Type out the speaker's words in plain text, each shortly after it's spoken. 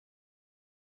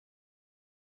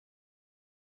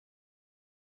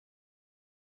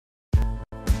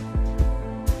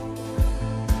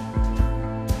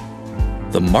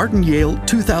The Martin Yale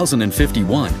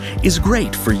 2051 is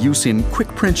great for use in quick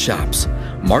print shops,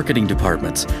 marketing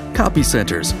departments, copy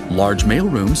centers, large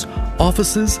mailrooms,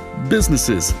 offices,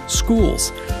 businesses,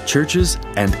 schools, churches,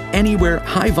 and anywhere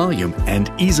high volume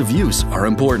and ease of use are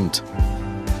important.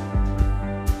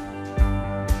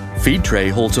 Feed tray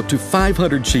holds up to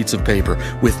 500 sheets of paper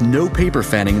with no paper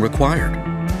fanning required.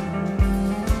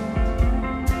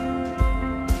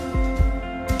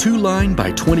 2-line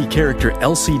by 20-character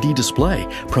LCD display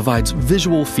provides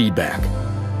visual feedback.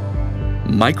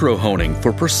 Micro-honing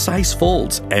for precise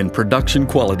folds and production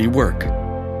quality work.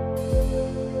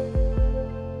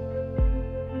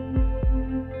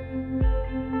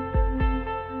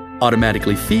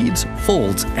 Automatically feeds,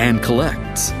 folds, and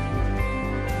collects.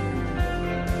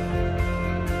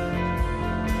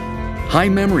 High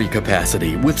memory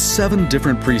capacity with 7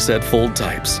 different preset fold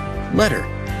types: letter,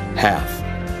 half,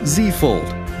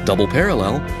 Z-fold, double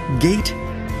parallel, gate,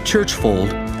 church fold,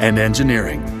 and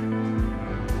engineering.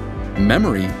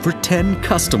 Memory for 10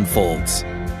 custom folds.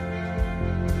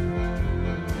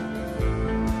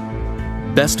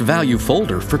 Best value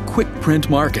folder for quick print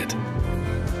market.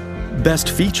 Best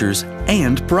features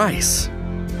and price.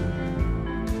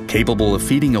 Capable of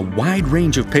feeding a wide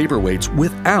range of paperweights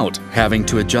without having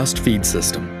to adjust feed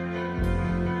system.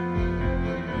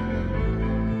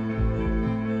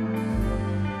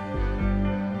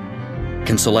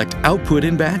 Can select output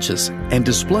in batches and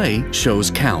display shows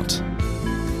count.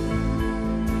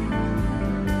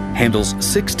 Handles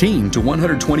 16 to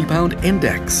 120 pound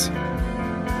index.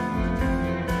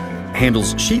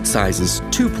 Handles sheet sizes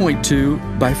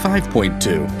 2.2 by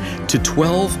 5.2 to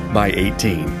 12 by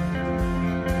 18.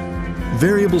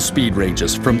 Variable speed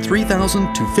ranges from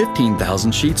 3,000 to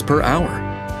 15,000 sheets per hour.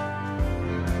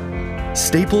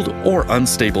 Stapled or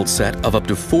unstapled set of up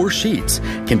to 4 sheets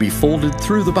can be folded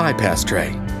through the bypass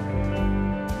tray.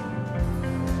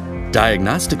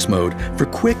 Diagnostics mode for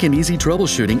quick and easy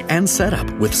troubleshooting and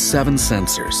setup with 7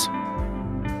 sensors.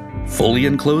 Fully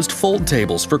enclosed fold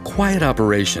tables for quiet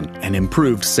operation and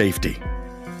improved safety.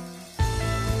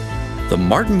 The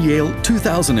Martin Yale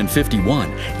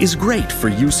 2051 is great for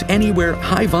use anywhere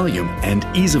high volume and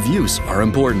ease of use are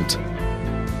important.